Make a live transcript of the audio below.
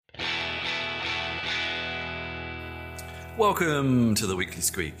Welcome to the Weekly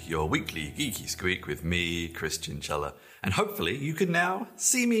Squeak, your weekly geeky squeak with me, Christian Cheller. And hopefully you can now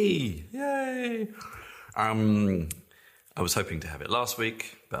see me. Yay! I was hoping to have it last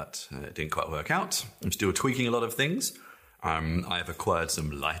week, but it didn't quite work out. I'm still tweaking a lot of things. I have acquired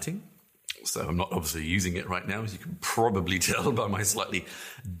some lighting, so I'm not obviously using it right now, as you can probably tell by my slightly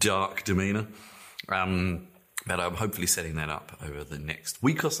dark demeanour. But I'm hopefully setting that up over the next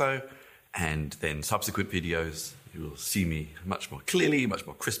week or so, and then subsequent videos, you will see me much more clearly, much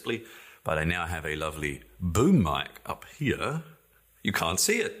more crisply. But I now have a lovely boom mic up here. You can't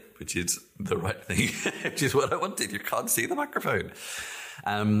see it, which is the right thing, which is what I wanted. You can't see the microphone.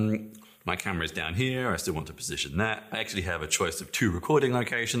 My camera is down here. I still want to position that. I actually have a choice of 2 recording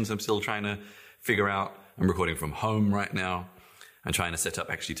locations I'm still trying to figure out. I'm recording from home right now. I'm trying to set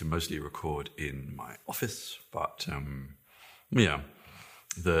up actually to mostly record in my office. But,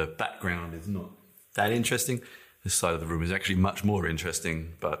 the background is not that interesting. This side of the room is actually much more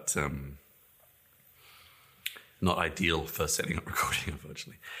interesting, but not ideal for setting up recording,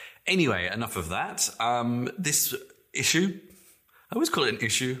 unfortunately. Anyway, enough of that. This issue, I always call it an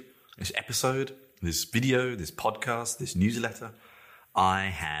issue, this episode, this video, this podcast, this newsletter. I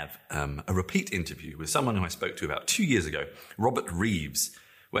have a repeat interview with someone who I spoke to about 2 years ago, Robert Reeves.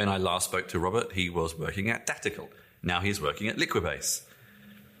 When I last spoke to Robert, he was working at Datical. Now he's working at Liquibase.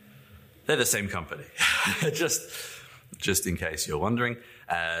 They're the same company, just in case you're wondering.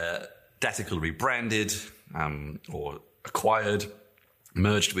 Datical rebranded or acquired,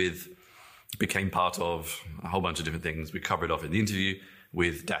 merged with, became part of a whole bunch of different things. We covered off in the interview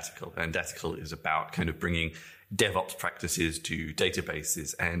with Datical. And Datical is about kind of bringing DevOps practices to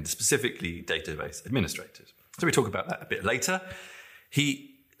databases and specifically database administrators. So we talk about that a bit later.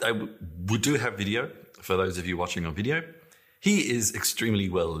 We do have video for those of you watching on video. He is extremely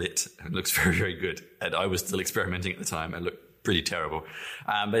well lit and looks very, very good. And I was still experimenting at the time and looked pretty terrible.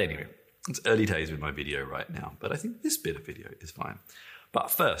 But anyway, it's early days with my video right now. But I think this bit of video is fine.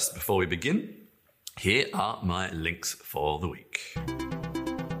 But first, before we begin, here are my links for the week.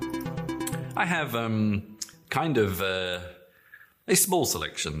 I have kind of a small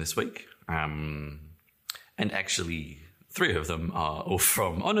selection this week. And actually, 3 of them are all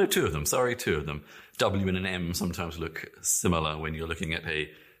from, 2 of them, 2 of them. W and an M sometimes look similar when you're looking at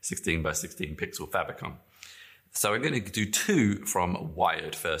a 16 by 16 pixel Fabicon. So I'm going to do 2 from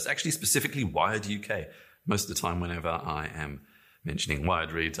Wired first, actually specifically Wired UK. Most of the time whenever I am mentioning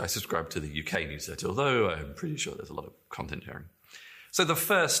Wired Reads, I subscribe to the UK newsletter, although I'm pretty sure there's a lot of content sharing. So the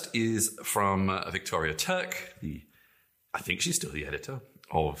first is from Victoria Turk, I think she's still the editor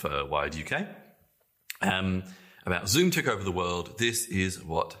of Wired UK. About Zoom took over the world. This is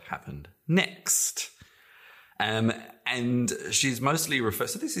what happened next. And she's mostly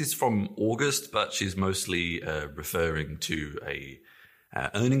so this is from August, but she's mostly referring to a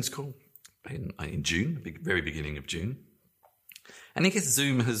earnings call in June, very beginning of June. And I guess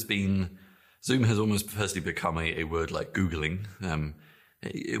Zoom has almost firstly become a word like Googling.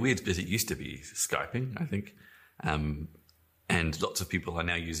 Weird bit, it used to be Skyping, I think. And lots of people are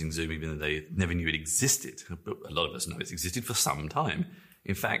now using Zoom even though they never knew it existed. But a lot of us know it's existed for some time.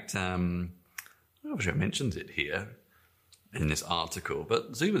 In fact, I mentioned it here in this article,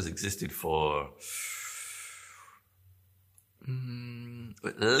 but Zoom has existed for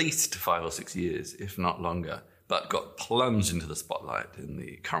at least 5 or 6 years, if not longer, but got plunged into the spotlight in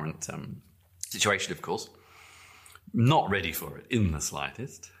the current situation, of course. Not ready for it in the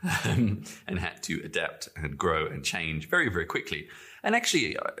slightest, and had to adapt and grow and change very, very quickly. And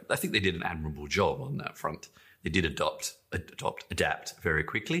actually, I think they did an admirable job on that front. They did adapt very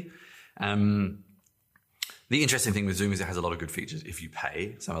quickly. The interesting thing with Zoom is it has a lot of good features if you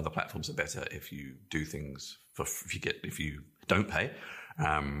pay. Some other platforms are better if you do things if you don't pay.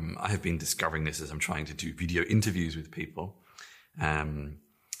 I have been discovering this as I'm trying to do video interviews with people.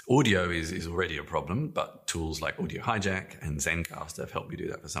 Audio is already a problem, but tools like Audio Hijack and Zencastr have helped me do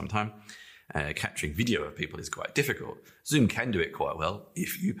that for some time. Capturing video of people is quite difficult. Zoom can do it quite well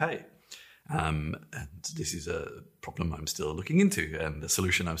if you pay. And this is a problem I'm still looking into and the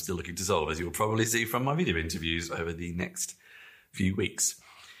solution I'm still looking to solve, as you'll probably see from my video interviews over the next few weeks.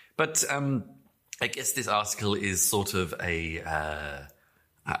 But I guess this article is sort of a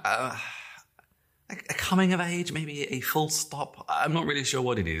coming of age, maybe a full stop. I'm not really sure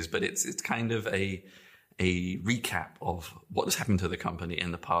what it is, but it's kind of a recap of what has happened to the company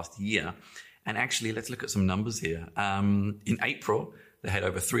in the past year. And actually, let's look at some numbers here. In April, they had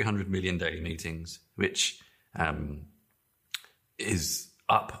over 300 million daily meetings, which is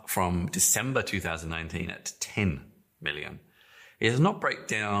up from December 2019 at 10 million. It does not break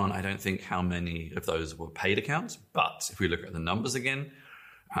down, I don't think, how many of those were paid accounts. But if we look at the numbers again,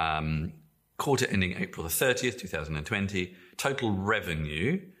 quarter ending April the 30th, 2020, total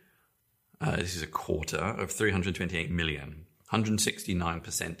revenue, this is a quarter, of 328 million,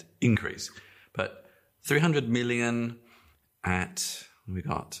 169% increase. But 300 million at, we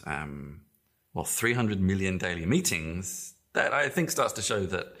got, 300 million daily meetings, that I think starts to show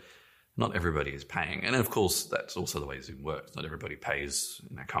that not everybody is paying. And of course, that's also the way Zoom works. Not everybody pays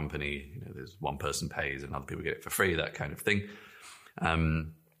in a company. There's one person pays and other people get it for free, that kind of thing.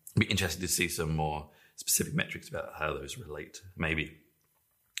 Be interested to see some more specific metrics about how those relate, maybe.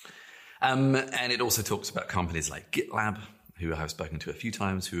 And it also talks about companies like GitLab, who I have spoken to a few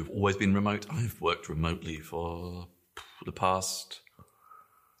times, who have always been remote. I've worked remotely for the past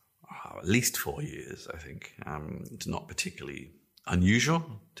at least 4 years, I think. It's not particularly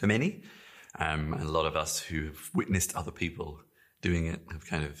unusual to many. And a lot of us who have witnessed other people doing it have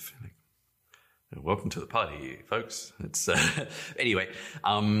kind of welcome to the party, folks. It's anyway.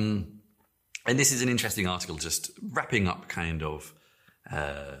 And this is an interesting article, just wrapping up kind of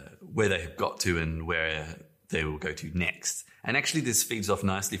where they have got to and where they will go to next. And actually, this feeds off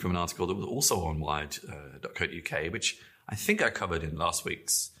nicely from an article that was also on wired.co.uk, which I think I covered in last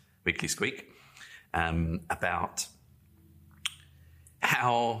week's Weekly Squeak, about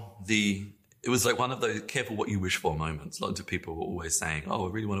how it was like one of those careful what you wish for moments. Lots of people were always saying, oh,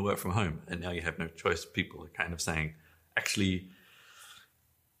 I really want to work from home. And now you have no choice. People are kind of saying, actually,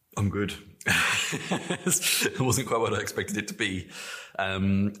 I'm good. It wasn't quite what I expected it to be.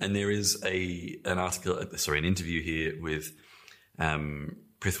 And there is an interview here with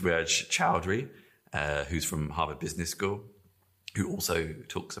Prithviraj Chaudhary, who's from Harvard Business School, who also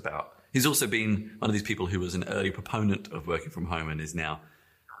talks about, he's also been one of these people who was an early proponent of working from home and is now,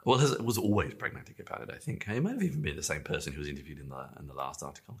 was always pragmatic about it, I think. He might have even been the same person who was interviewed in the last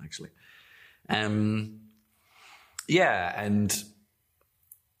article, actually. And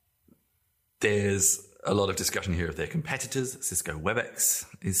there's a lot of discussion here of their competitors. Cisco WebEx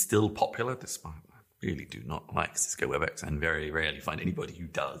is still popular, despite I really do not like Cisco WebEx and very rarely find anybody who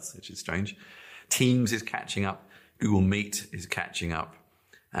does, which is strange. Teams is catching up. Google Meet is catching up.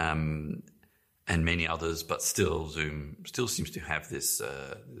 And many others, but still Zoom still seems to have this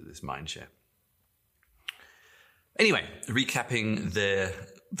mind share. Anyway, recapping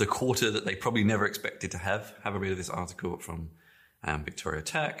the quarter that they probably never expected to have a read of this article from Victoria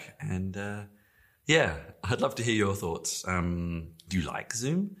Tech. And I'd love to hear your thoughts. Do you like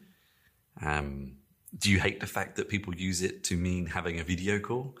Zoom? Do you hate the fact that people use it to mean having a video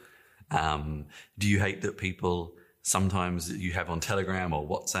call? Do you hate that people sometimes you have on Telegram or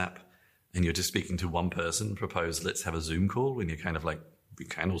WhatsApp and you're just speaking to one person, propose, let's have a Zoom call, when you're kind of like, we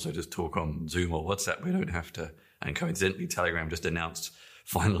can also just talk on Zoom or WhatsApp. We don't have to. And coincidentally, Telegram just announced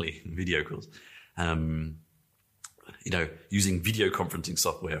finally video calls. Using video conferencing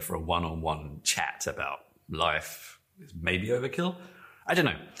software for a one-on-one chat about life is maybe overkill. I don't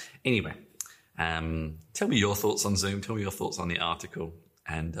know. Anyway, tell me your thoughts on Zoom. Tell me your thoughts on the article.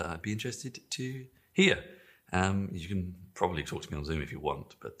 And I'd be interested to hear. You can probably talk to me on Zoom if you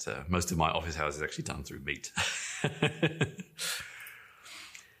want, but most of my office hours is actually done through Meet.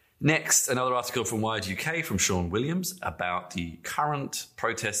 Next, another article from Wired UK from Sean Williams about the current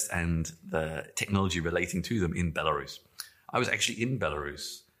protests and the technology relating to them in Belarus. I was actually in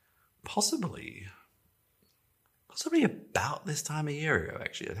Belarus possibly about this time a year ago,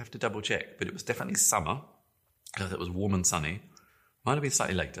 actually. I'd have to double check, but it was definitely summer because it was warm and sunny. Might have been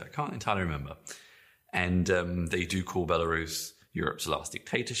slightly later. I can't entirely remember. And they do call Belarus Europe's last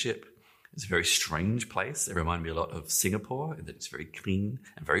dictatorship. It's a very strange place. It reminded me a lot of Singapore in that it's very clean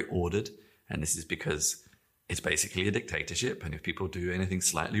and very ordered. And this is because it's basically a dictatorship. And if people do anything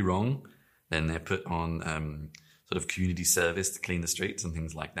slightly wrong, then they're put on sort of community service to clean the streets and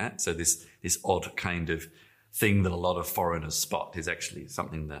things like that. So this odd kind of thing that a lot of foreigners spot is actually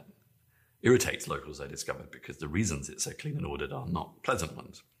something that irritates locals, I discovered, because the reasons it's so clean and ordered are not pleasant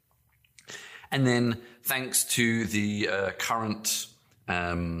ones. And then, thanks to the current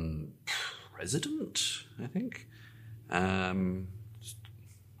president, I think, I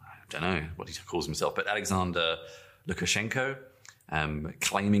don't know what he calls himself, but Alexander Lukashenko,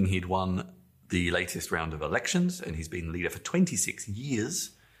 claiming he'd won the latest round of elections, and he's been leader for 26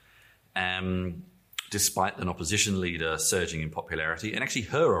 years, despite an opposition leader surging in popularity. And actually,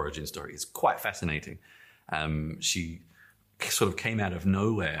 her origin story is quite fascinating. She sort of came out of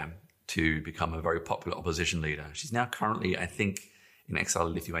nowhere to become a very popular opposition leader. She's now currently, I think, in exile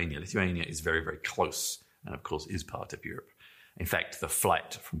in Lithuania. Lithuania is very, very close and, of course, is part of Europe. In fact, the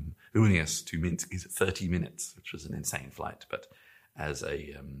flight from Vilnius to Minsk is 30 minutes, which was an insane flight. But as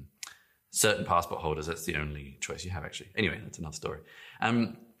a certain passport holders, that's the only choice you have, actually. Anyway, that's another story.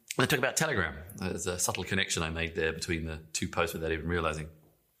 Let's talk about Telegram. There's a subtle connection I made there between the two posts without even realizing.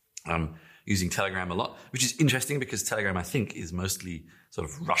 Using Telegram a lot, which is interesting because Telegram, I think, is mostly sort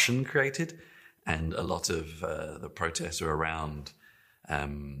of Russian created, and a lot of the protests are around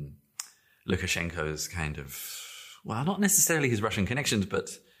Lukashenko's kind of, well, not necessarily his Russian connections,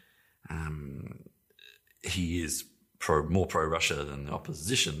 but he is more pro-Russia than the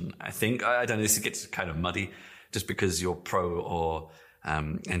opposition, I think. I don't know, this gets kind of muddy. Just because you're pro or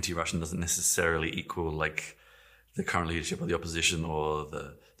anti-Russian doesn't necessarily equal like the current leadership of the opposition or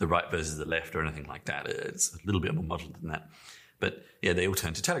the right versus the left or anything like that. It's a little bit more muddled than that. But yeah, they all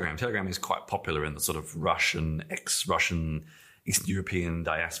turn to Telegram. Telegram is quite popular in the sort of Russian, ex-Russian, Eastern European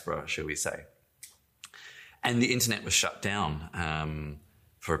diaspora, shall we say. And the internet was shut down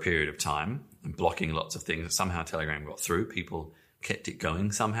for a period of time, and blocking lots of things. Somehow Telegram got through. People kept it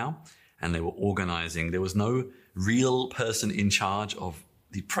going somehow. And they were organizing. There was no real person in charge of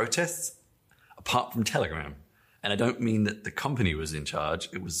the protests apart from Telegram. And I don't mean that the company was in charge.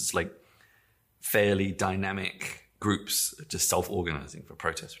 It was just like fairly dynamic groups just self-organizing for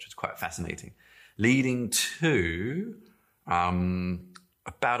protests, which is quite fascinating, leading to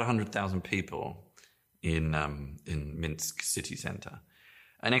about 100,000 people in Minsk city center.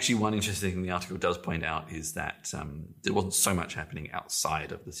 And actually, one interesting thing the article does point out is that there wasn't so much happening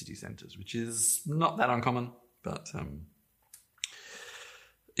outside of the city centres, which is not that uncommon, but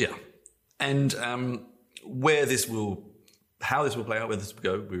yeah. And how this will play out, where this will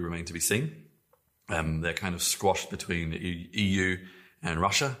go, we remain to be seen. They're kind of squashed between the EU and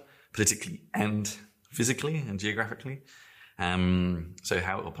Russia, politically and physically and geographically. So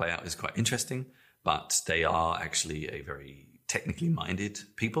how it will play out is quite interesting, but they are actually a very technically minded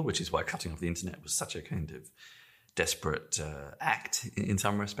people, which is why cutting off the internet was such a kind of desperate act in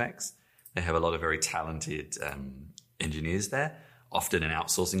some respects. They have a lot of very talented engineers there, often an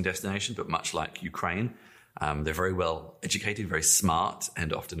outsourcing destination, but much like Ukraine, they're very well educated, very smart,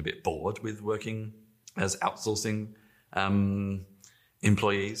 and often a bit bored with working as outsourcing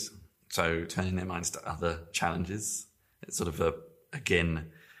employees. So turning their minds to other challenges. It's sort of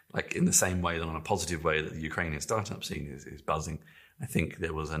again, like in the same way that on a positive way that the Ukrainian startup scene is buzzing, I think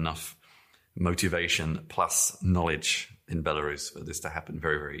there was enough motivation plus knowledge in Belarus for this to happen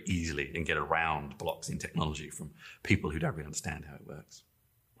very, very easily and get around blocks in technology from people who don't really understand how it works.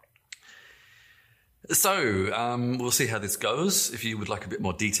 So we'll see how this goes. If you would like a bit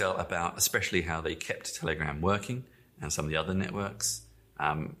more detail about especially how they kept Telegram working and some of the other networks,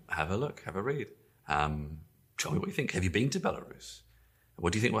 have a look, have a read. Tell me what you think. Have you been to Belarus?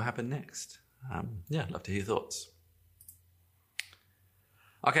 What do you think will happen next? I'd love to hear your thoughts.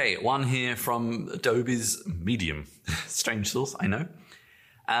 Okay, one here from Adobe's Medium. Strange source, I know.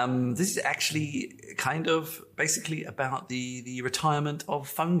 This is actually kind of basically about the retirement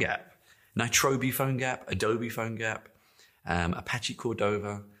of PhoneGap. Nitrobe PhoneGap, Adobe PhoneGap, Apache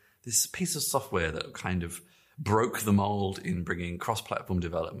Cordova. This piece of software that kind of broke the mold in bringing cross-platform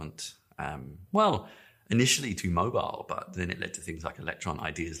development. Initially to mobile, but then it led to things like Electron,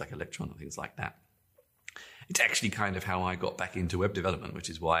 ideas like Electron and things like that. It's actually kind of how I got back into web development, which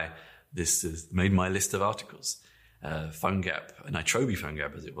is why this has made my list of articles. PhoneGap, Nitrobe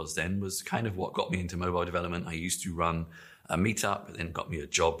PhoneGap as it was then, was kind of what got me into mobile development. I used to run a meetup, and then got me a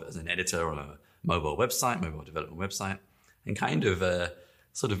job as an editor on a mobile development website, and kind of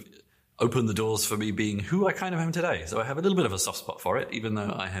sort of opened the doors for me being who I kind of am today. So I have a little bit of a soft spot for it, even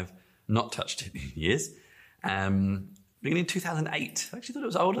though I have not touched it in years. Beginning in 2008. I actually thought it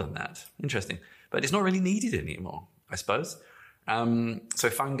was older than that. Interesting. But it's not really needed anymore, I suppose. So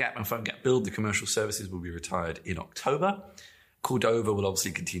PhoneGap and PhoneGap Build, the commercial services, will be retired in October. Cordova will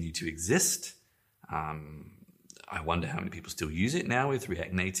obviously continue to exist. I wonder how many people still use it now with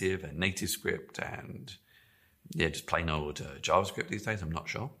React Native and NativeScript and just plain old JavaScript these days. I'm not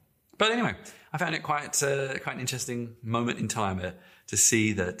sure. But anyway, I found it quite an interesting moment in time to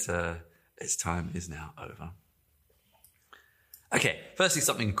see that its time is now over. Okay, firstly,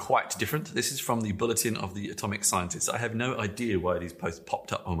 something quite different. This is from the Bulletin of the Atomic Scientists. I have no idea why these posts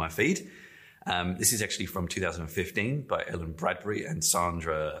popped up on my feed. This is actually from 2015 by Ellen Bradbury and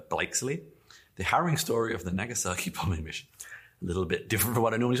Sandra Blakesley. The harrowing story of the Nagasaki bombing mission. A little bit different from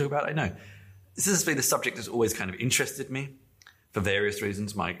what I normally talk about, I know. This has been a subject that's always kind of interested me for various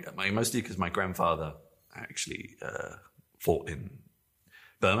reasons. Mostly because my grandfather actually fought in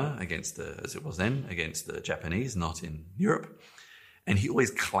Burma against the Japanese, not in Europe. And he always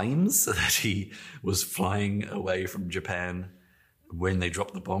claims that he was flying away from Japan when they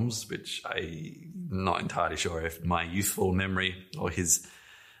dropped the bombs, which I'm not entirely sure if my youthful memory or his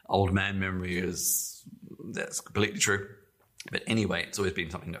old man memory that's completely true. But anyway, it's always been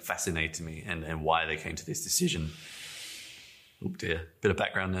something that fascinated me and why they came to this decision. Oh dear, bit of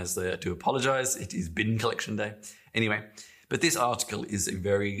background noise there. I do apologize. It is bin collection day. Anyway, but this article is a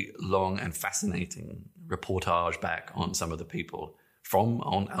very long and fascinating reportage back on some of the people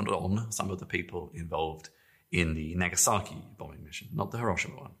on some of the people involved in the Nagasaki bombing mission, not the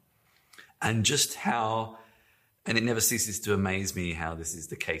Hiroshima one. And just how, and it never ceases to amaze me how this is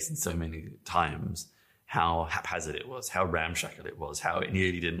the case in so many times, how haphazard it was, how ramshackle it was, how it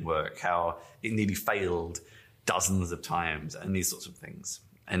nearly didn't work, how it nearly failed dozens of times, and these sorts of things.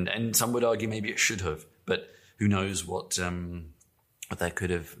 And some would argue maybe it should have, but who knows what that could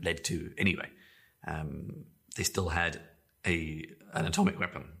have led to anyway. They still had an atomic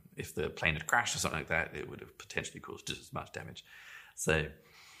weapon. If the plane had crashed or something like that, it would have potentially caused just as much damage. So,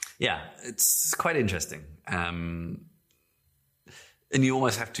 yeah, it's quite interesting. And you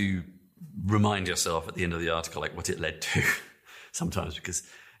almost have to remind yourself at the end of the article, like, what it led to sometimes, because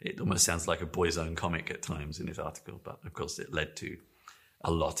it almost sounds like a Boy's Own comic at times in this article. But, of course, it led to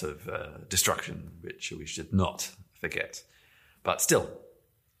a lot of destruction, which we should not forget. But still,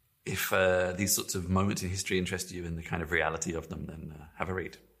 if these sorts of moments in history interest you in the kind of reality of them, then have a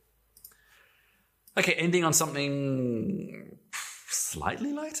read. Okay, ending on something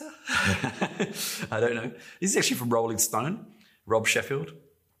slightly lighter. I don't know. This is actually from Rolling Stone, Rob Sheffield.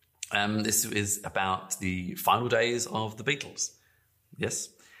 This is about the final days of the Beatles. Yes.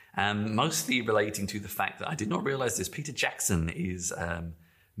 Mostly relating to the fact that I did not realize this. Peter Jackson is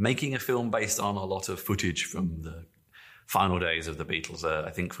making a film based on a lot of footage from the final days of the Beatles. I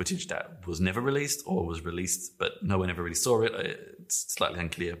think footage that was never released or was released, but no one ever really saw it. It's slightly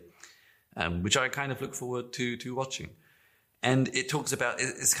unclear. Which I kind of look forward to watching. And it talks about,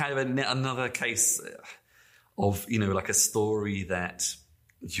 it's kind of another case of, like a story that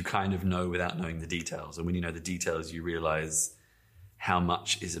you kind of know without knowing the details. And when you know the details, you realize how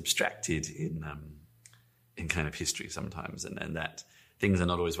much is abstracted in kind of history sometimes, and that things are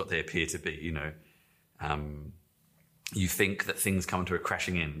not always what they appear to be, You think that things come to a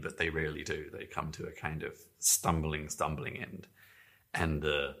crashing end, but they rarely do. They come to a kind of stumbling end. And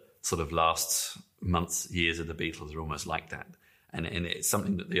the sort of last months, years of the Beatles are almost like that. And it's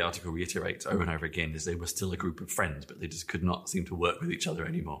something that the article reiterates over and over again, is they were still a group of friends, but they just could not seem to work with each other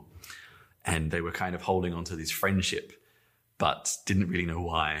anymore. And they were kind of holding on to this friendship, but didn't really know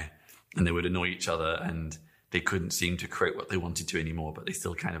why. And they would annoy each other, and they couldn't seem to create what they wanted to anymore, but they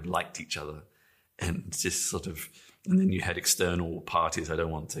still kind of liked each other. And just sort of, and then you had external parties. I don't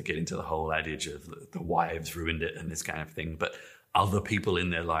want to get into the whole adage of the wives ruined it and this kind of thing, but other people in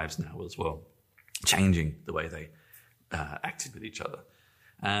their lives now as well, changing the way they acted with each other.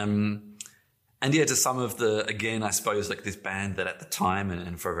 And yeah, to some of the, again, I suppose, like this band that at the time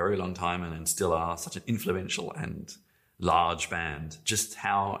and for a very long time and still are such an influential and large band, just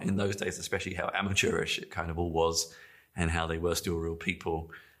how in those days, especially how amateurish it kind of all was, and how they were still real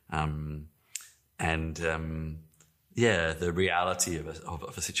people. The reality of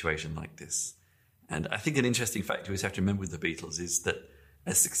a situation like this. And I think an interesting fact you always have to remember with the Beatles is that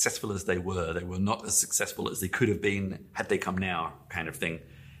as successful as they were not as successful as they could have been had they come now, kind of thing,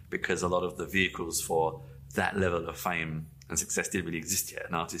 because a lot of the vehicles for that level of fame and success didn't really exist yet,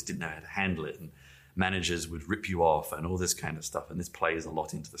 and artists didn't know how to handle it, and managers would rip you off and all this kind of stuff, and this plays a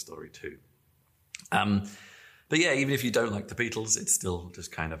lot into the story too. But yeah, even if you don't like the Beatles, it's still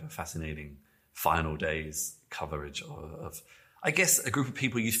just kind of a fascinating final days coverage of I guess, a group of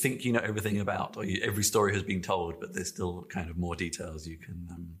people you think you know everything about, or every story has been told, but there's still kind of more details you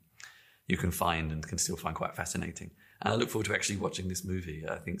can find and can still find quite fascinating. And I look forward to actually watching this movie.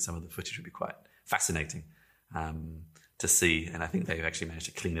 I think some of the footage would be quite fascinating to see, and I think they've actually managed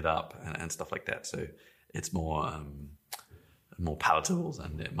to clean it up and stuff like that, so it's more palatable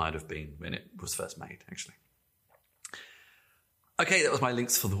than it might have been when it was first made, actually. Okay, that was my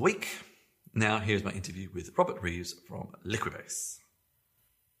links for the week. Now, here's my interview with Robert Reeves from Liquibase.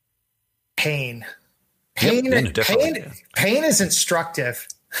 Pain is instructive.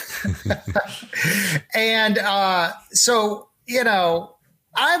 And so,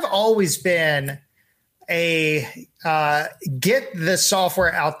 I've always been a get the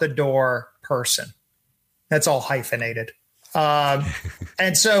software out the door person. That's all hyphenated.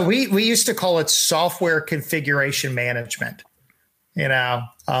 And so we used to call it software configuration management.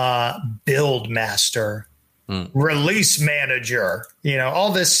 Build master, release manager,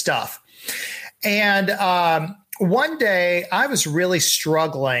 all this stuff. And one day I was really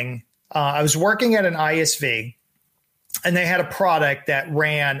struggling. I was working at an ISV, and they had a product that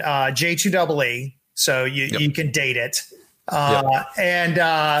ran J2EE, so you can date it, and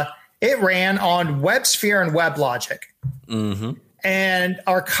it ran on WebSphere and WebLogic. Mm-hmm. And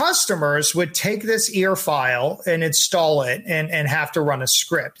our customers would take this ear file and install it and have to run a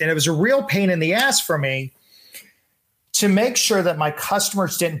script. And it was a real pain in the ass for me to make sure that my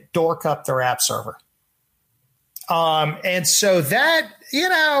customers didn't dork up their app server. And so that,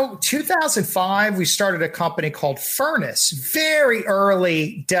 2005, we started a company called Furnace, very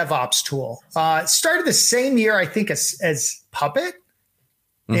early DevOps tool. Started the same year, I think, as Puppet,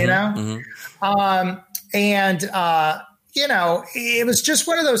 it was just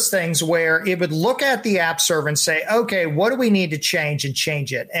one of those things where it would look at the app server and say, okay, what do we need to change and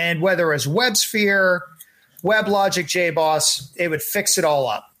change it? And whether it's WebSphere, WebLogic, JBoss, it would fix it all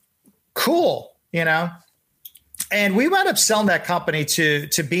up. Cool, And we wound up selling that company to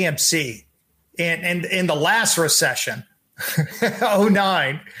BMC in the last recession,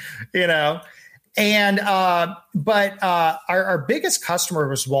 2009, And but our biggest customer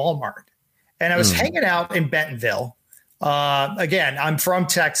was Walmart. And I was hanging out in Bentonville. Again, I'm from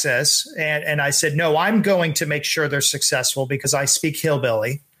Texas. And I said, no, I'm going to make sure they're successful because I speak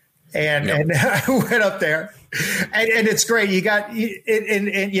hillbilly. And I went up there. And it's great. You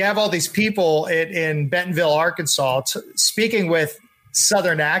have all these people in Bentonville, Arkansas, speaking with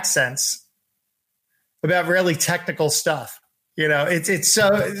Southern accents about really technical stuff. It's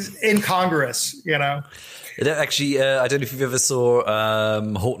so incongruous. It actually, I don't know if you've ever saw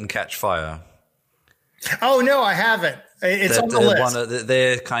 *Halt and Catch Fire*. Oh no, I haven't. It's on the list.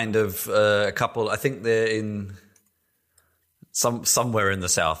 They're kind of a couple. I think they're in somewhere in the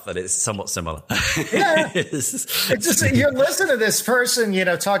South, but it's somewhat similar. Yeah, it's just you're listening to this person,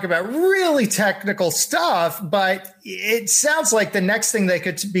 talk about really technical stuff, but it sounds like the next thing they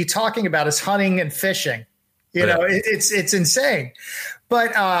could be talking about is hunting and fishing. It's insane.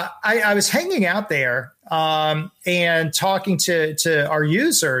 But I was hanging out there and talking to our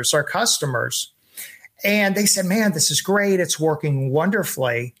users, our customers, and they said, "Man, this is great. It's working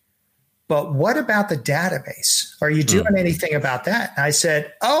wonderfully. But what about the database? Are you doing anything about that?" And I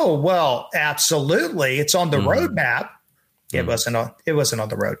said, "Oh, well, absolutely. It's on the roadmap." It wasn't on the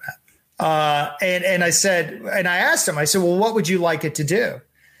roadmap. And I said, and I asked them, I said, "Well, what would you like it to do?"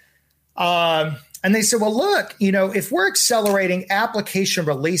 And they said, "Well, look, if we're accelerating application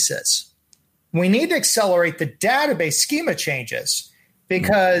releases, we need to accelerate the database schema changes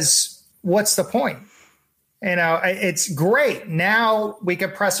because what's the point? It's great. Now we can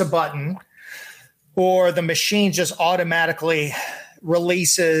press a button or the machine just automatically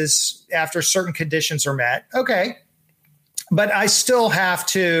releases after certain conditions are met. Okay. But I still have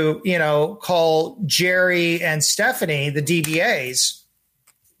to, call Jerry and Stephanie, the DBAs,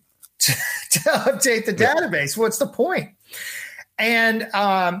 to update the database. What's the point?" And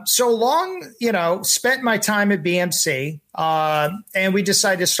so long, spent my time at BMC, and we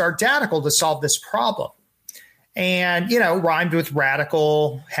decided to start Datical to solve this problem. And, rhymed with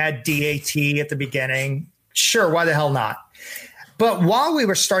radical, had DAT at the beginning. Sure, why the hell not? But while we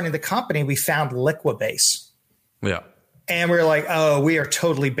were starting the company, we found Liquibase. Yeah. And we were like, oh, we are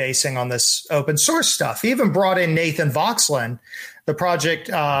totally basing on this open source stuff. Even brought in Nathan Voxlin, the project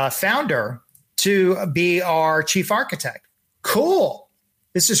founder, to be our chief architect. Cool.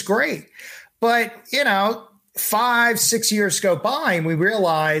 This is great. But, 5-6 years go by and we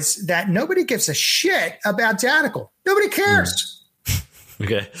realize that nobody gives a shit about Datical. Nobody cares.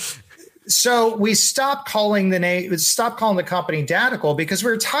 Okay. So we stopped calling the company Datical because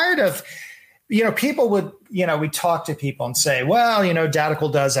we were tired of, people would, we talk to people and say, well, Datical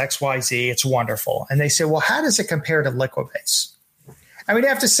does X, Y, Z. It's wonderful. And they say, well, how does it compare to Liquibase? And we'd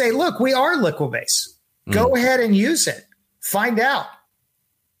have to say, look, we are Liquibase. Go ahead and use it. Find out.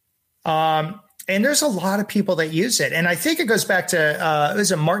 And there's a lot of people that use it. And I think it goes back to,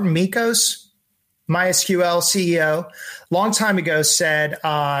 was it Martin Mikos, MySQL CEO, long time ago said,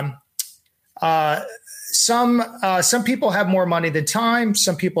 some people have more money than time.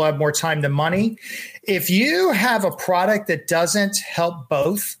 Some people have more time than money. If you have a product that doesn't help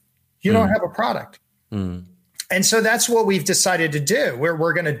both, you don't have a product. And so that's what we've decided to do.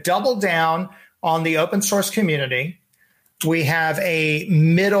 We're going to double down on the open source community. We have a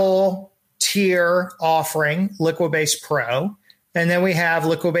middle tier offering, Liquibase Pro, and then we have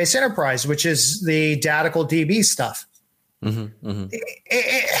Liquibase Enterprise, which is the Datical DB stuff.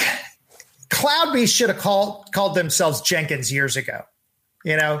 CloudBeast should have called themselves Jenkins years ago.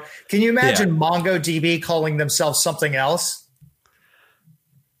 Can you imagine MongoDB calling themselves something else?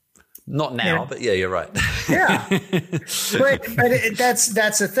 Not now, but yeah, you're right. Yeah, but that's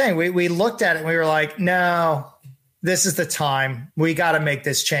the thing. We looked at it and we were like, no, this is the time we got to make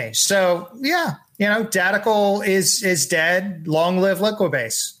this change. So yeah, Datacl is dead. Long live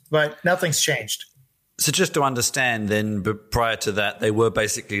Liquibase, but nothing's changed. So just to understand then, but prior to that, they were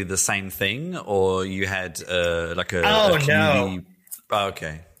basically the same thing, or you had a community? No. Oh,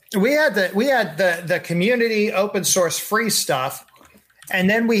 okay. We had the community open source free stuff, and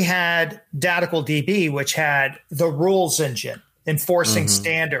then we had Datacl DB, which had the rules engine, enforcing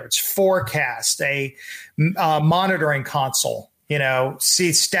standards, forecast, a monitoring console.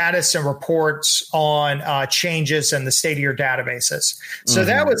 See status and reports on changes in the state of your databases. So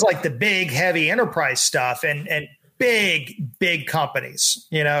that was like the big, heavy enterprise stuff and big companies.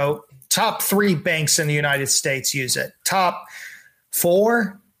 Top 3 banks in the United States use it. Top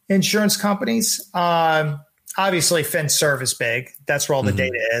 4 insurance companies. Obviously, FinServ is big. That's where all the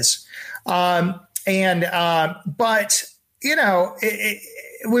data is. But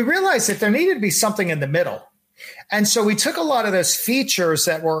we realized that there needed to be something in the middle. And so we took a lot of those features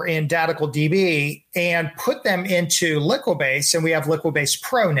that were in Datacl DB and put them into Liquibase, and we have Liquibase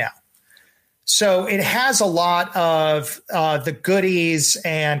Pro now. So it has a lot of the goodies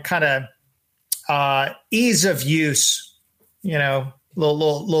and kind of ease of use,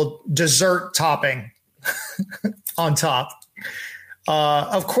 little dessert topping on top.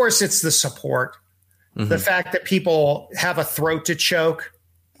 Of course, it's the support, the fact that people have a throat to choke.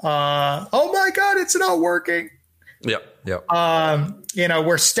 Oh my God, it's not working. Yep.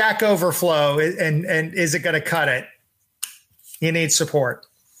 Where Stack Overflow and is it going to cut it? You need support.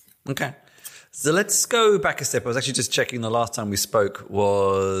 Okay. So let's go back a step. I was actually just checking the last time we spoke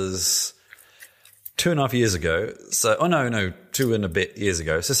was 2.5 years ago. So, 2 and a bit years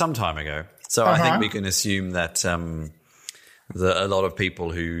ago. So some time ago. So I think we can assume that, that a lot of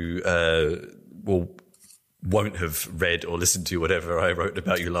people who won't have read or listened to whatever I wrote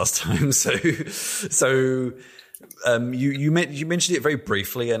about you last time. You mentioned it very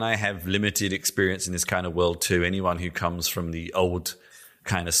briefly, and I have limited experience in this kind of world too. Anyone who comes from the old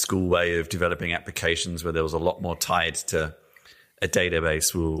kind of school way of developing applications where there was a lot more tied to a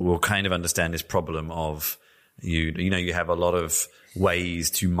database will kind of understand this problem of you have a lot of ways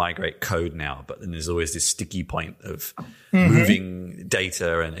to migrate code now, but then there's always this sticky point of moving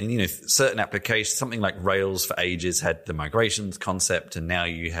data and certain applications, something like Rails for ages had the migrations concept, and now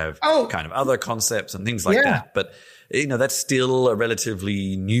you have kind of other concepts and things like that. But that's still a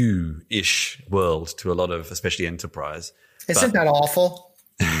relatively new-ish world to a lot of, especially enterprise. Isn't that awful?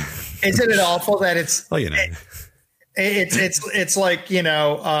 Isn't it awful that it's it's like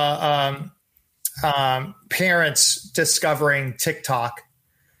parents discovering TikTok.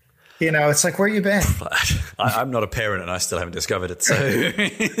 It's like, where you been? I'm not a parent and I still haven't discovered it. So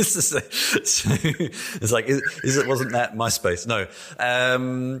it's like, wasn't that MySpace? No.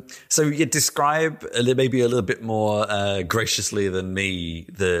 So you describe maybe a little bit more graciously than me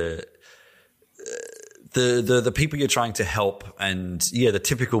the people you're trying to help and the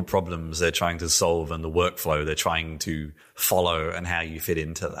typical problems they're trying to solve and the workflow they're trying to follow and how you fit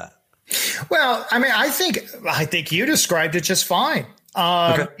into that. Well, I mean, I think you described it just fine.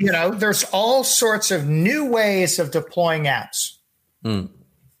 Okay. There's all sorts of new ways of deploying apps,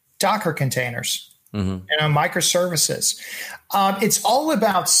 Docker containers, microservices. It's all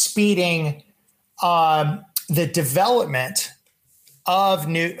about speeding the development of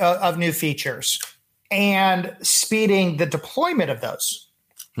new features and speeding the deployment of those.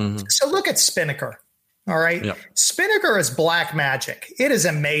 So look at Spinnaker. All right. Yep. Spinnaker is black magic. It is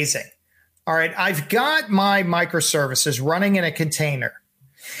amazing. All right. I've got my microservices running in a container,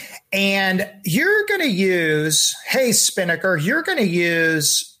 and you're going to use, hey, Spinnaker, you're going to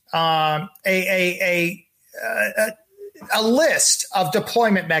use a list of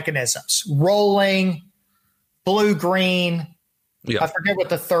deployment mechanisms, rolling, blue, green. Yep. I forget what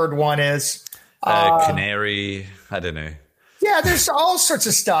the third one is. Canary. I don't know. Yeah, there's all sorts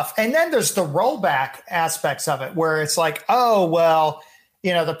of stuff. And then there's the rollback aspects of it where it's like, oh, well,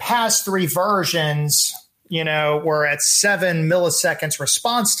 the past 3 versions, were at 7 milliseconds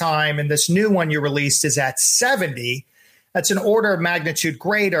response time. And this new one you released is at 70. That's an order of magnitude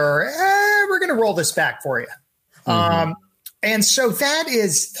greater. We're going to roll this back for you. And so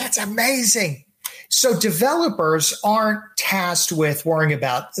that's amazing. So developers aren't tasked with worrying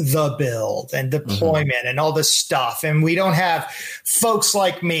about the build and deployment and all this stuff. And we don't have folks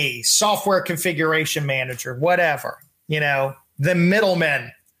like me, software configuration manager, whatever, the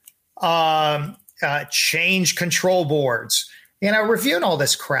middlemen, change control boards, reviewing all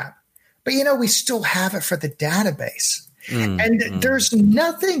this crap. But, we still have it for the database. And there's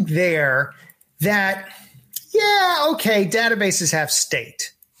nothing there that, databases have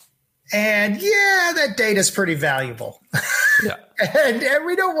state. And yeah, that data is pretty valuable. Yeah. and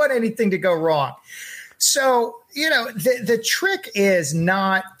we don't want anything to go wrong. So, the trick is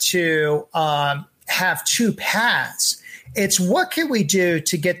not to have two paths. It's what can we do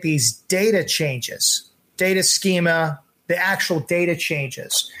to get these data changes, data schema, the actual data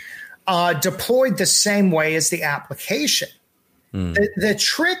changes, deployed the same way as the application. The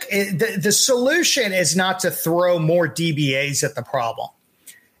trick, the solution is not to throw more DBAs at the problem.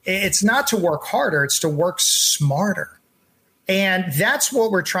 It's not to work harder. It's to work smarter. And that's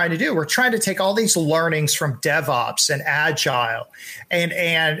what we're trying to do. We're trying to take all these learnings from DevOps and Agile and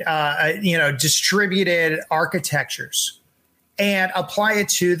distributed architectures and apply it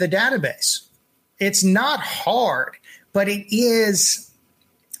to the database. It's not hard, but it is,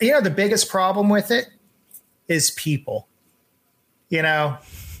 the biggest problem with it is people.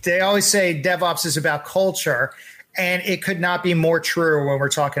 They always say DevOps is about culture, and it could not be more true when we're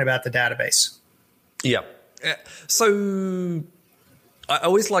talking about the database. Yeah. So I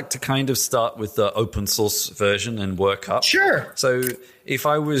always like to kind of start with the open source version and work up. Sure. So if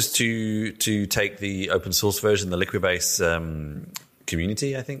I was to take the open source version, the Liquibase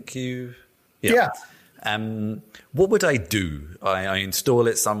community, I think Yeah. What would I do? I install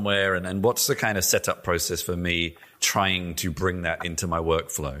it somewhere, and what's the kind of setup process for me trying to bring that into my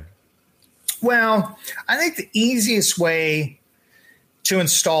workflow? Well, I think the easiest way to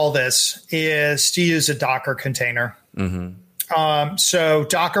install this is to use a Docker container. So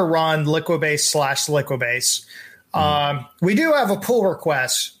Docker run Liquibase /Liquibase. We do have a pull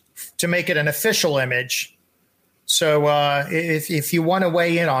request to make it an official image. So if you want to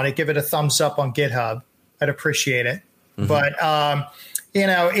weigh in on it, give it a thumbs up on GitHub. I'd appreciate it. But,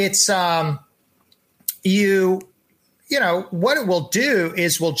 it's what it will do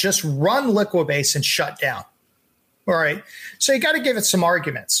is we'll just run Liquibase and shut down. All right. So you got to give it some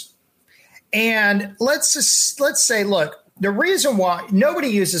arguments. And let's say, look, the reason why nobody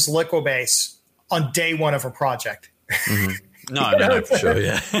uses Liquibase on day one of a project. No, for sure.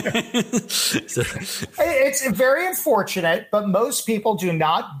 Yeah. It's very unfortunate, but most people do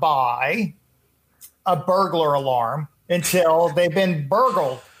not buy a burglar alarm until they've been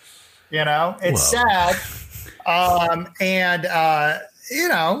burgled. It's sad.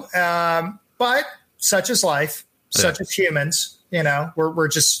 But such is life. Such as humans, we're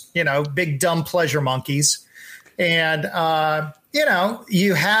just, big dumb pleasure monkeys. And,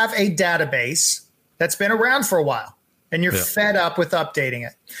 you have a database that's been around for a while and you're fed up with updating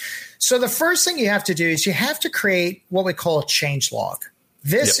it. So the first thing you have to do is you have to create what we call a change log.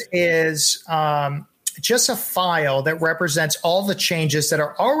 This is just a file that represents all the changes that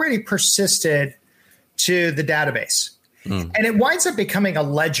are already persisted to the database. And it winds up becoming a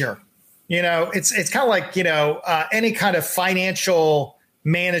ledger. It's kind of like, any kind of financial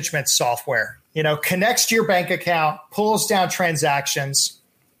management software, connects to your bank account, pulls down transactions,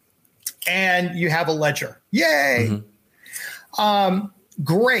 and you have a ledger. Yay.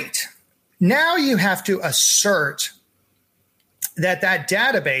 Great. Now you have to assert that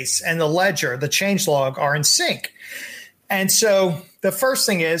database and the ledger, the changelog, are in sync. And so the first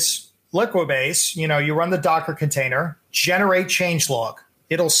thing is Liquibase, you run the Docker container, generate changelog.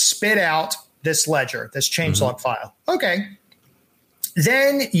 It'll spit out this ledger, this changelog file. Okay.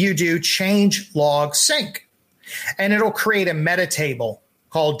 Then you do changelog sync, and it'll create a meta table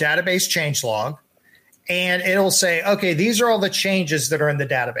called database changelog, and it'll say, okay, these are all the changes that are in the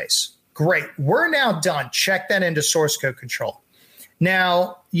database. Great. We're now done. Check that into source code control.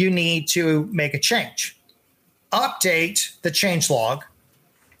 Now you need to make a change. Update the changelog,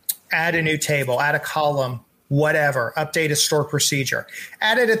 add a new table, add a column, whatever, update a store procedure,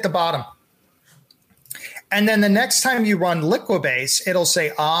 add it at the bottom. And then the next time you run Liquibase, it'll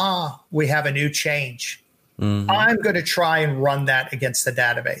say, we have a new change. I'm going to try and run that against the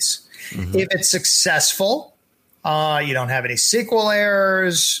database. If it's successful, you don't have any SQL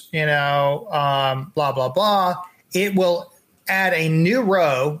errors, blah, blah, blah. It will add a new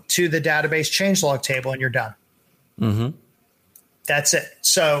row to the database changelog table and you're done. That's it.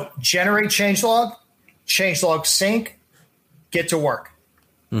 So generate changelog sync, get to work.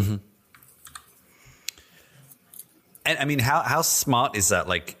 And I mean, how smart is that?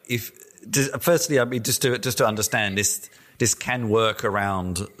 Like, firstly, I mean, just to understand this can work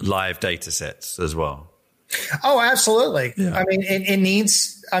around live data sets as well. Oh, absolutely. Yeah. I mean, it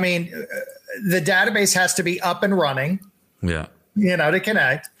needs. I mean, the database has to be up and running. Yeah. To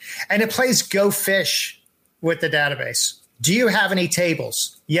connect, and it plays Go Fish with the database. Do you have any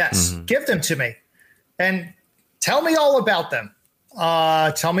tables? Yes. Give them to me, and tell me all about them.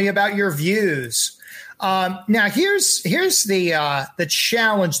 Tell me about your views. Now here's the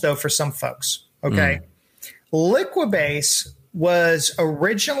challenge though for some folks. Okay, Liquibase was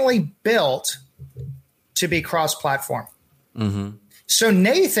originally built to be cross-platform. So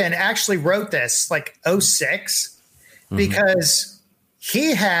Nathan actually wrote this like 06 because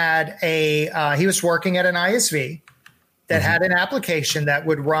he had he was working at an ISV that had an application that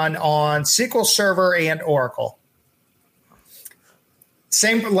would run on SQL Server and Oracle.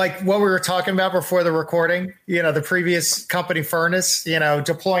 Same like what we were talking about before the recording, the previous company Furnace,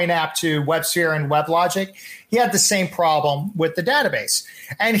 deploying app to WebSphere and WebLogic. He had the same problem with the database.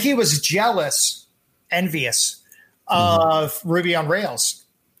 And he was jealous, envious of Ruby on Rails.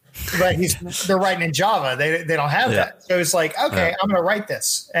 But they're writing in Java. They don't have that. So it's like, okay, I'm going to write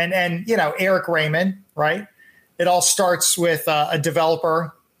this. And Eric Raymond, right? It all starts with a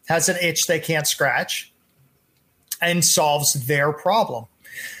developer has an itch they can't scratch and solves their problem.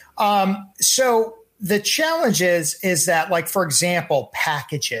 So the challenge is that, like, for example,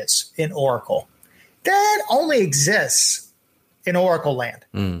 packages in Oracle, that only exists in Oracle land.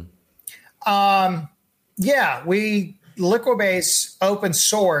 Liquibase open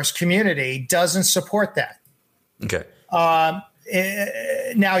source community doesn't support that. Okay.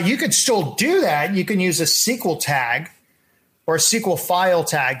 Now you could still do that. You can use a SQL tag or a SQL file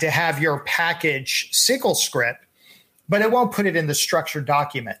tag to have your package SQL script, but it won't put it in the structured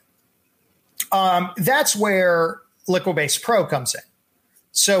document. That's where Liquibase Pro comes in.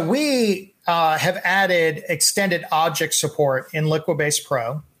 So we have added extended object support in Liquibase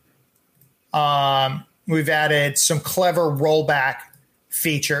Pro. We've added some clever rollback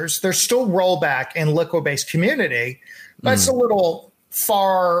features. There's still rollback in Liquibase Community, but it's a little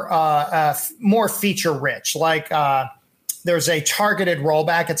more feature rich. Like there's a targeted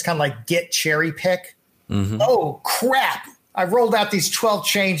rollback. It's kind of like Git cherry pick. Oh, crap. I rolled out these 12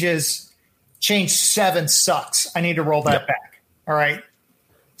 changes. Change 7 sucks. I need to roll that back. All right.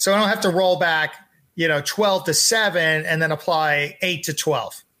 So I don't have to roll back, 12 to 7 and then apply 8 to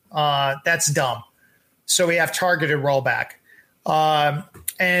 12. That's dumb. So we have targeted rollback.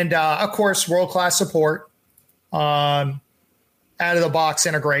 And of course, world-class support, out-of-the-box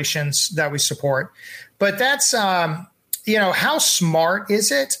integrations that we support. But that's, how smart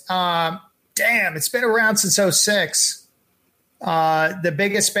is it? Damn, it's been around since 06. The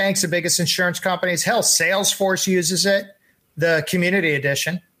biggest banks, the biggest insurance companies, hell, Salesforce uses it, the community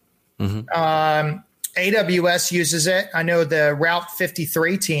edition. AWS uses it. I know the Route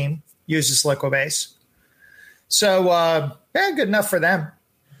 53 team uses Liquibase. So, good enough for them.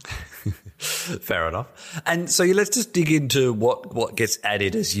 Fair enough. And so let's just dig into what gets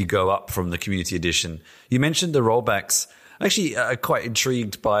added as you go up from the community edition. You mentioned the rollbacks. Actually, quite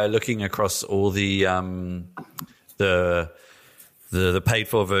intrigued by looking across all the paid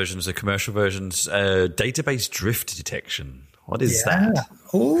for versions, the commercial versions, database drift detection. What is that?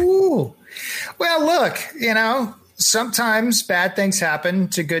 Ooh. Well, look, sometimes bad things happen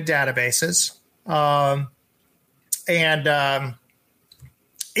to good databases.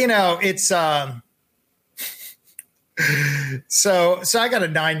 It's so I got a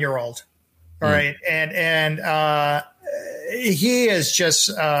 9-year-old, all right, and he is just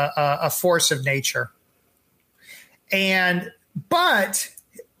a force of nature, but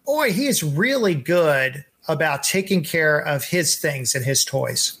boy, he is really good about taking care of his things and his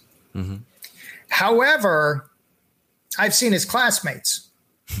toys. However, I've seen his classmates,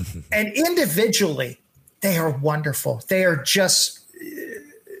 and individually, they are wonderful. They are just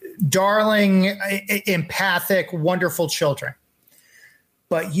darling, empathic, wonderful children.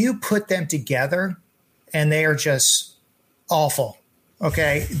 But you put them together, and they are just awful.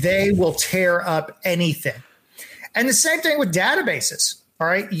 Okay, they will tear up anything. And the same thing with databases. All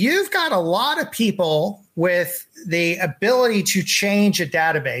right, you've got a lot of people with the ability to change a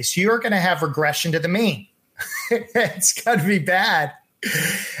database. You're going to have regression to the mean. It's going to be bad.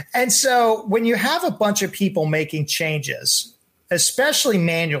 And so when you have a bunch of people making changes, especially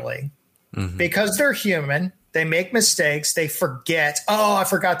manually, because they're human, they make mistakes, they forget, I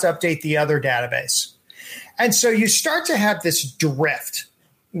forgot to update the other database. And so you start to have this drift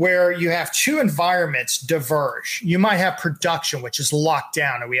where you have two environments diverge. You might have production, which is locked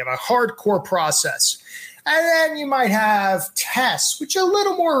down, and we have a hardcore process. And then you might have tests, which are a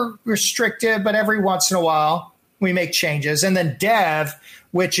little more restrictive, but every once in a while we make changes. And then dev,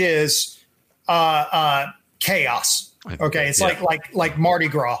 which is chaos. Okay, it's like Mardi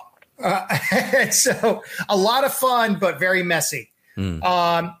Gras. So a lot of fun, but very messy.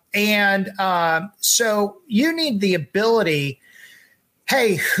 So you need the ability.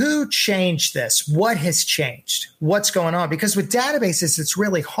 Hey, who changed this? What has changed? What's going on? Because with databases, it's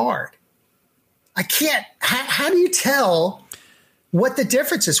really hard. I can't. How do you tell what the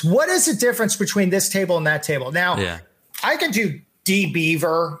difference is? What is the difference between this table and that table? Now, I can do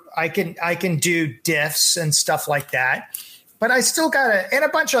dbeaver. I can do diffs and stuff like that. But I still got to, and a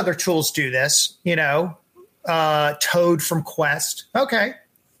bunch of other tools do this, Toad from Quest. Okay.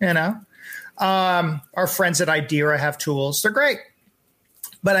 Our friends at Idera have tools. They're great.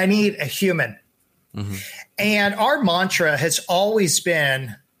 But I need a human. Mm-hmm. And our mantra has always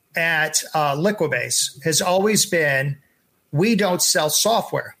been at Liquibase has always been, we don't sell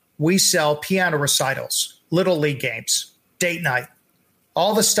software. We sell piano recitals, little league games, date night,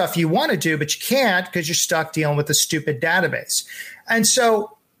 all the stuff you want to do, but you can't because you're stuck dealing with a stupid database. And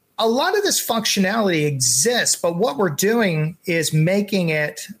so a lot of this functionality exists, but what we're doing is making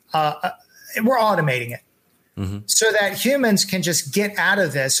it, we're automating it. Mm-hmm. So that humans can just get out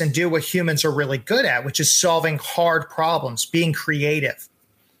of this and do what humans are really good at, which is solving hard problems, being creative,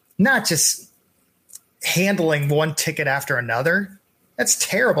 not just handling one ticket after another. That's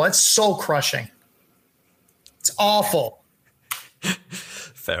terrible. That's soul crushing. It's awful.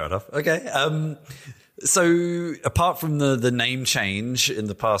 Fair enough. Okay. So apart from the name change in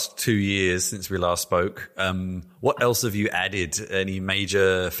the past 2 years since we last spoke, what else have you added? Any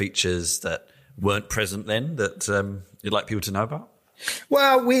major features that weren't present then that you'd like people to know about?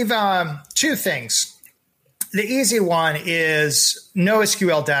 Well, we've two things. The easy one is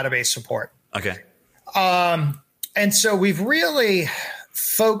NoSQL database support. Okay. And so we've really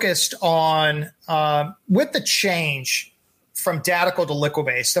focused on, with the change from Datical to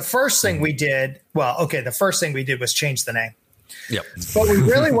Liquibase, the first thing we did, the first thing we did was change the name. Yep. But we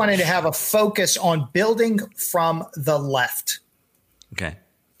really wanted to have a focus on building from the left. Okay.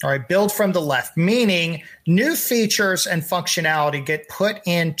 All right, build from the left, meaning new features and functionality get put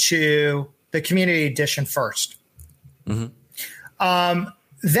into the Community Edition first. Mm-hmm.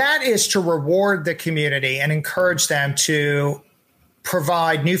 That is to reward the community and encourage them to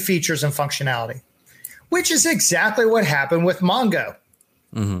provide new features and functionality, which is exactly what happened with Mongo.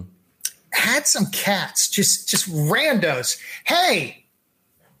 Mm-hmm. Had some cats, just randos. Hey,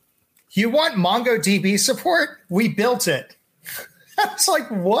 you want MongoDB support? We built it. I was like,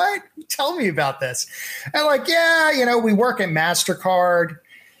 what? Tell me about this. And like, we work at MasterCard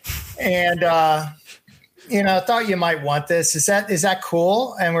and, thought you might want this. Is that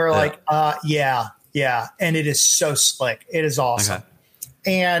cool? And we were like, yeah. And it is so slick. It is awesome.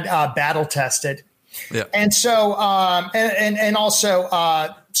 Okay. And battle tested. Yeah. And so, and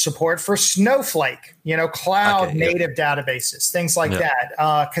also support for Snowflake, cloud native databases, things like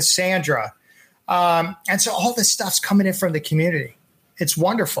that, Cassandra. And so all this stuff's coming in from the community. It's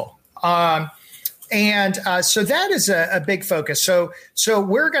wonderful. So that is a big focus. So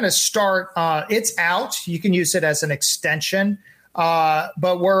we're going to start, it's out. You can use it as an extension,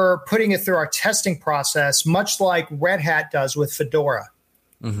 but we're putting it through our testing process, much like Red Hat does with Fedora.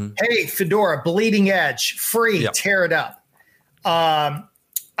 Mm-hmm. Hey, Fedora, bleeding edge, free, tear it up. You're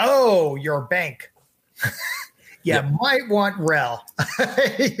a bank. Might want RHEL.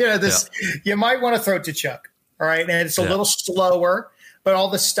 You might want to throw it to Chuck. All right. And it's a little slower, but all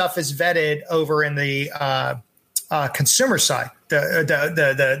this stuff is vetted over in the consumer side,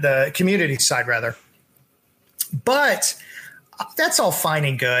 the community side, rather. But that's all fine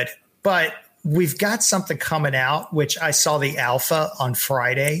and good. But we've got something coming out, which I saw the alpha on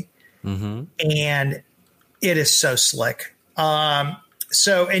Friday, and it is so slick. And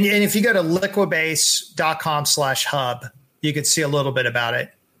if you go to liquibase.com/hub, you can see a little bit about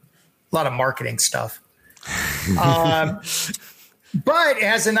it. A lot of marketing stuff. But it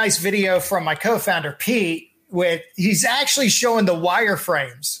has a nice video from my co-founder, Pete, he's actually showing the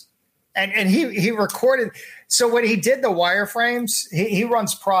wireframes. And he recorded. So when he did the wireframes, he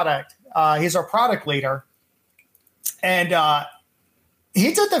runs product. He's our product leader. And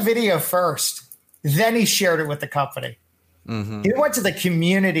he did the video first. Then he shared it with the company. Mm-hmm. He went to the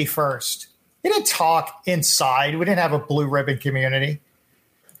community first. He didn't talk inside. We didn't have a blue ribbon community.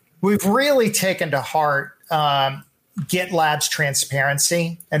 We've really taken to heart GitLab's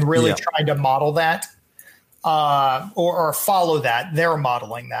transparency and really trying to model that or follow that. They're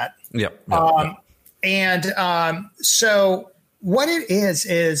modeling that. So what it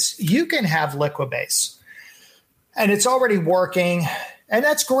is you can have Liquibase and it's already working and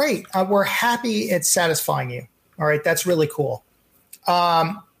that's great. We're happy it's satisfying you. All right. That's really cool.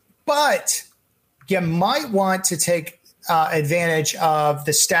 But you might want to take advantage of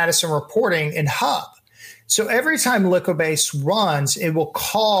the status and reporting in Hub. So every time Liquibase runs, it will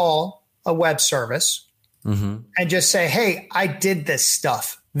call a web service and just say, hey, I did this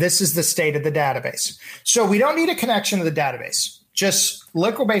stuff. This is the state of the database. So we don't need a connection to the database. Just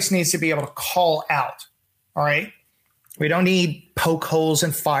Liquibase needs to be able to call out. All right. We don't need poke holes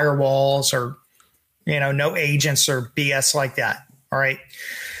in firewalls or, no agents or BS like that. All right.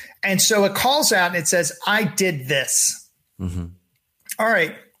 And so it calls out and it says, I did this. Mm-hmm. All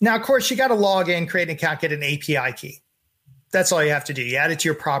right. Now, of course, you got to log in, create an account, get an API key. That's all you have to do. You add it to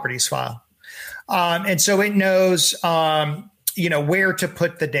your properties file. And so it knows, where to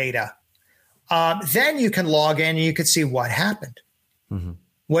put the data. Then you can log in and you can see what happened. Mm-hmm.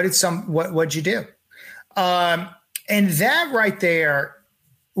 What'd you do? And that right there,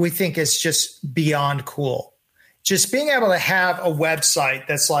 we think is just beyond cool. Just being able to have a website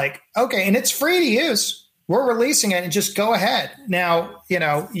that's like, okay, and it's free to use. We're releasing it and just go ahead. Now,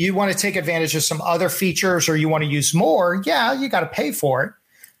 you want to take advantage of some other features or you want to use more. Yeah, you got to pay for it.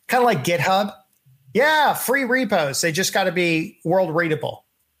 Kind of like GitHub. Yeah, free repos. They just got to be world readable.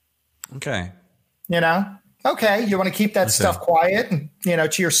 Okay. Okay, you want to keep that stuff quiet and,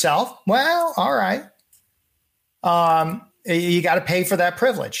 to yourself? Well, all right. You got to pay for that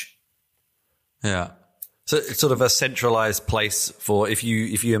privilege. Yeah. So it's sort of a centralized place for if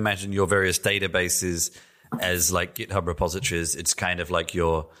you imagine your various databases as like GitHub repositories, it's kind of like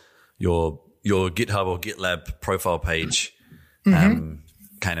your GitHub or GitLab profile page, kind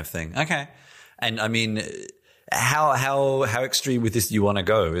of thing. Okay. And I mean, how extreme with this do you want to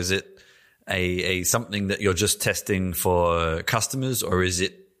go? Is it a something that you're just testing for customers, or is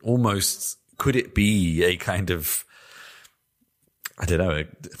it almost, could it be a kind of, I don't know, a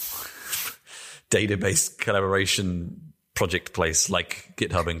database collaboration project place like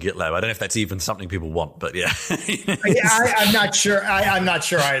GitHub and GitLab? I don't know if that's even something people want, but yeah. I'm not sure. I'm not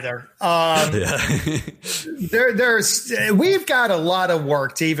sure either. We've got a lot of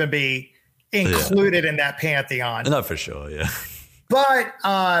work to even be included in that pantheon. No, for sure. Yeah. But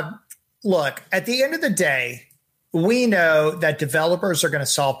look, at the end of the day, we know that developers are going to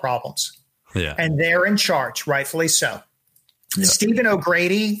solve problems. Yeah. And they're in charge, rightfully so. Yeah. Stephen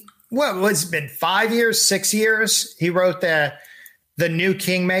O'Grady, it's been 5 years, 6 years. He wrote the new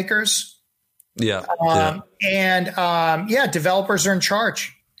Kingmakers. Yeah. Developers are in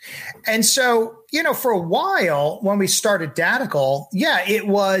charge. And so, for a while when we started Datical, it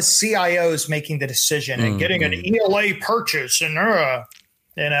was CIOs making the decision and getting an ELA purchase and, And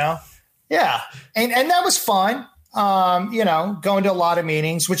that was fun. Going to a lot of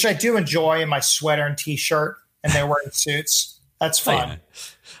meetings, which I do enjoy in my sweater and t-shirt, and they're wearing suits. That's fun.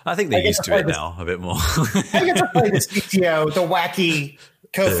 I think they're used to it now a bit more. I get to play the CTO, the wacky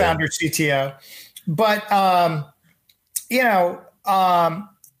co-founder CTO. But,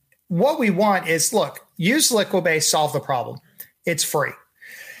 what we want is, look, use Liquibase, solve the problem. It's free.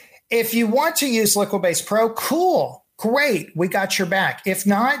 If you want to use Liquibase Pro, cool, great. We got your back. If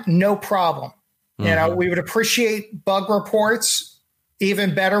not, no problem. We would appreciate bug reports,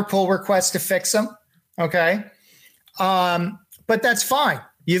 even better pull requests to fix them. Okay. But that's fine.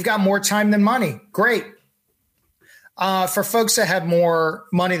 You've got more time than money. Great. For folks that have more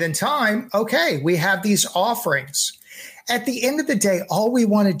money than time, okay, we have these offerings. At the end of the day, all we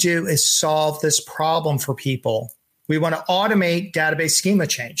want to do is solve this problem for people. We want to automate database schema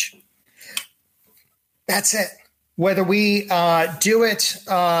change. That's it. Whether we do it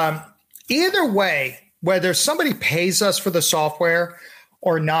either way, whether somebody pays us for the software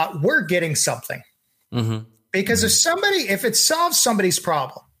or not, we're getting something. Mm-hmm. Because if it solves somebody's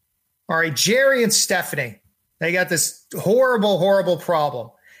problem, all right, Jerry and Stephanie, they got this horrible, horrible problem,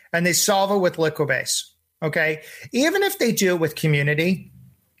 and they solve it with Liquibase. Okay. Even if they do it with community,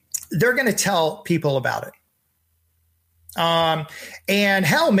 they're going to tell people about it. And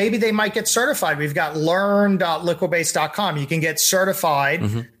hell, maybe they might get certified. We've got learn.liquibase.com. You can get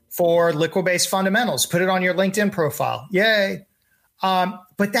certified for Liquibase fundamentals. Put it on your LinkedIn profile. Yay.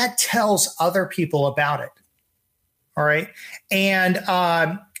 But that tells other people about it. All right. And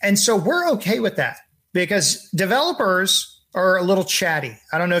so we're okay with that because developers are a little chatty.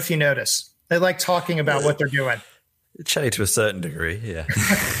 I don't know if you notice. They like talking about what they're doing. Chatty to a certain degree, yeah.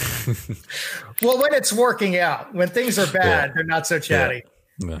 Well, when it's working out, when things are bad, they're not so chatty.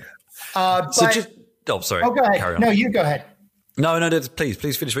 Yeah. Sorry. Oh, go ahead. Carry on. No, you go ahead. No, please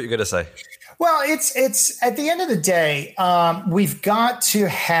finish what you're going to say. Well, it's at the end of the day, we've got to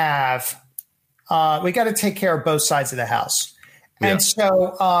take care of both sides of the house. Yeah. And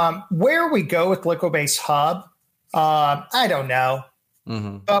so where we go with Liquibase Hub, I don't know.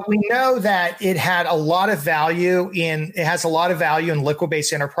 Mm-hmm. But we know that it has a lot of value in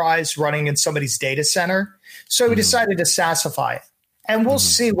Liquibase Enterprise running in somebody's data center. So we decided to SaaSify it, and we'll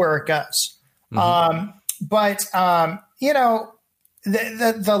see where it goes. But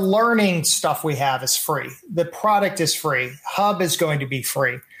the learning stuff we have is free. The product is free. Hub is going to be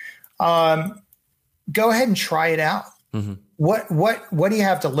free. Go ahead and try it out. Mm-hmm. What do you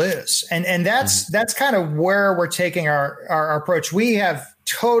have to lose? And that's kind of where we're taking our approach. We have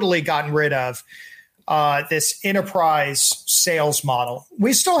totally gotten rid of this enterprise sales model.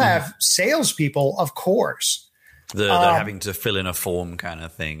 We still have salespeople, of course. They're having to fill in a form kind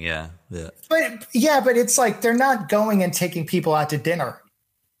of thing. Yeah. But it's like they're not going and taking people out to dinner.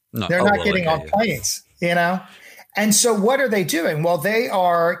 No. They're not getting on planes, And so what are they doing? Well, they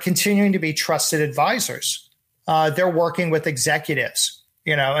are continuing to be trusted advisors. They're working with executives,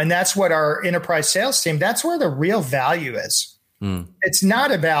 and that's what our enterprise sales team, that's where the real value is. It's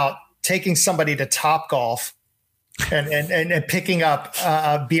not about taking somebody to Topgolf and picking up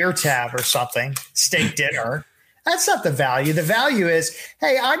a beer tab or something, steak dinner. That's not the value. The value is,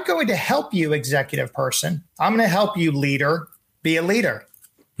 hey, I'm going to help you, executive person. I'm going to help you, leader. Be a leader.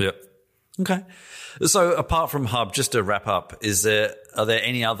 Yep. Okay. So apart from Hub, just to wrap up, are there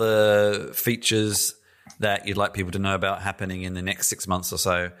any other features that you'd like people to know about happening in the next 6 months or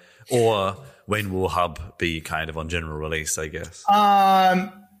so? Or when will Hub be kind of on general release, I guess?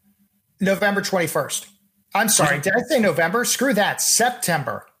 November 21st. I'm sorry. Did I say November? Screw that.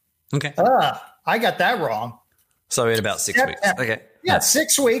 September. Okay. I got that wrong. So in about 6 weeks. Okay. Yeah,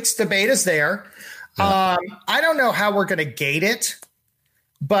 6 weeks. The beta's there. Yeah. I don't know how we're going to gate it,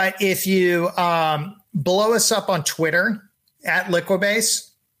 but if you blow us up on Twitter at Liquibase,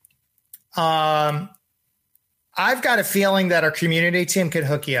 I've got a feeling that our community team could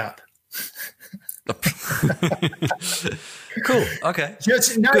hook you up. Cool. Okay.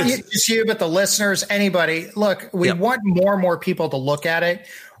 Just you, but the listeners, anybody. Look, we want more and more people to look at it.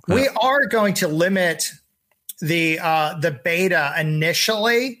 We are going to limit the beta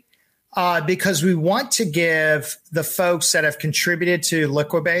initially because we want to give the folks that have contributed to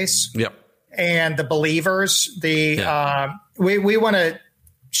Liquibase and the believers we want to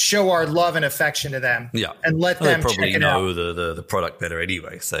show our love and affection to them and let them probably check it know out. the product better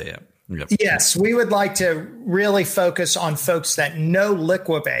anyway. So Yep. Yes, we would like to really focus on folks that know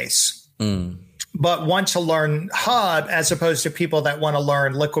Liquibase, but want to learn Hub as opposed to people that want to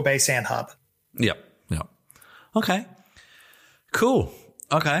learn Liquibase and Hub. Yep. Okay. Cool.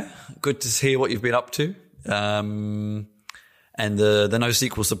 Okay. Good to hear what you've been up to. And the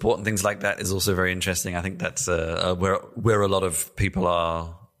NoSQL support and things like that is also very interesting. I think that's where a lot of people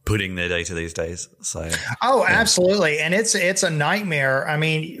are putting their data these days. So absolutely. And it's a nightmare. I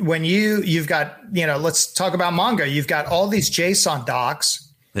mean, when you've got, let's talk about Mongo. You've got all these JSON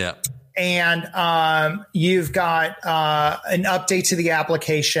docs. Yeah. And you've got an update to the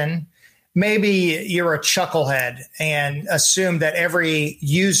application. Maybe you're a chucklehead and assume that every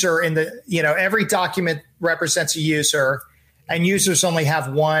user every document represents a user, and users only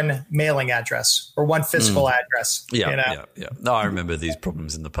have one mailing address or one physical address. Yeah. No, I remember these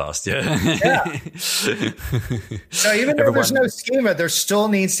problems in the past. Yeah. So even though there's no schema, there still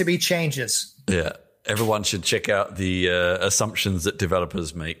needs to be changes. Yeah. Everyone should check out the assumptions that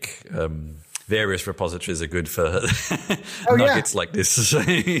developers make. Various repositories are good for nuggets like this.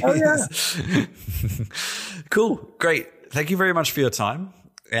 Cool. Great. Thank you very much for your time.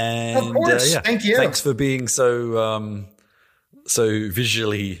 And of course. Thank you. Thanks for being so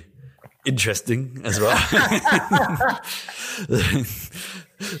visually interesting as well.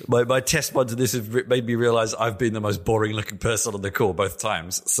 My test one to this has made me realize I've been the most boring looking person on the call both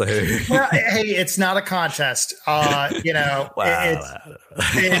times. So, well, hey, it's not a contest. It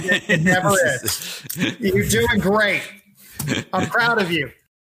never is. You're doing great. I'm proud of you.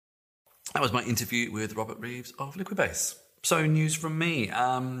 That was my interview with Robert Reeves of Liquibase. So news from me.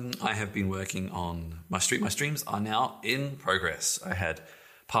 I have been working on my stream. My streams are now in progress. I had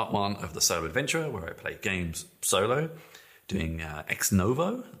part 1 of the solo adventure where I play games solo. Doing Ex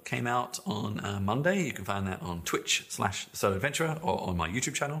Novo came out on Monday. You can find that on Twitch/Solo Adventurer or on my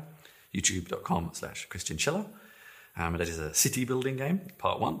YouTube channel, youtube.com/Christian Schiller. That is a city building game,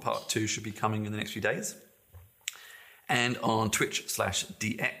 part 1. Part 2 should be coming in the next few days. And on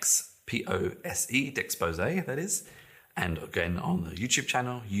Twitch/DXPOSE, Dexpose, that is. And again, on the YouTube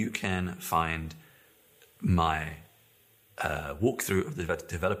channel, you can find my walkthrough of the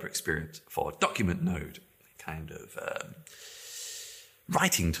developer experience for Document Node, kind of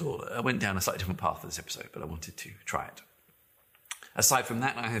writing tool. I went down a slightly different path for this episode, but I wanted to try it. Aside from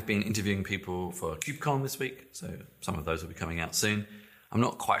that, I have been interviewing people for KubeCon this week, so some of those will be coming out soon. I'm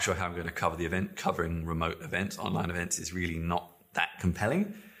not quite sure how I'm going to cover the event. Covering remote events, online events, is really not that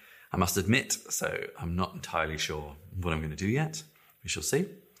compelling, I must admit, so I'm not entirely sure what I'm going to do yet. We shall see.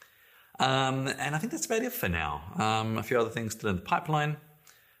 And I think that's about it for now. A few other things still in the pipeline.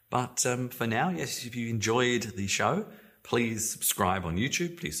 But for now, yes, if you enjoyed the show, please subscribe on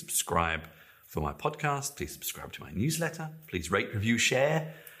YouTube. Please subscribe for my podcast. Please subscribe to my newsletter. Please rate, review,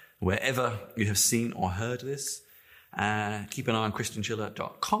 share wherever you have seen or heard this. Keep an eye on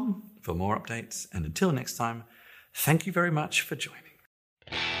christianschiller.com for more updates. And until next time, thank you very much for joining.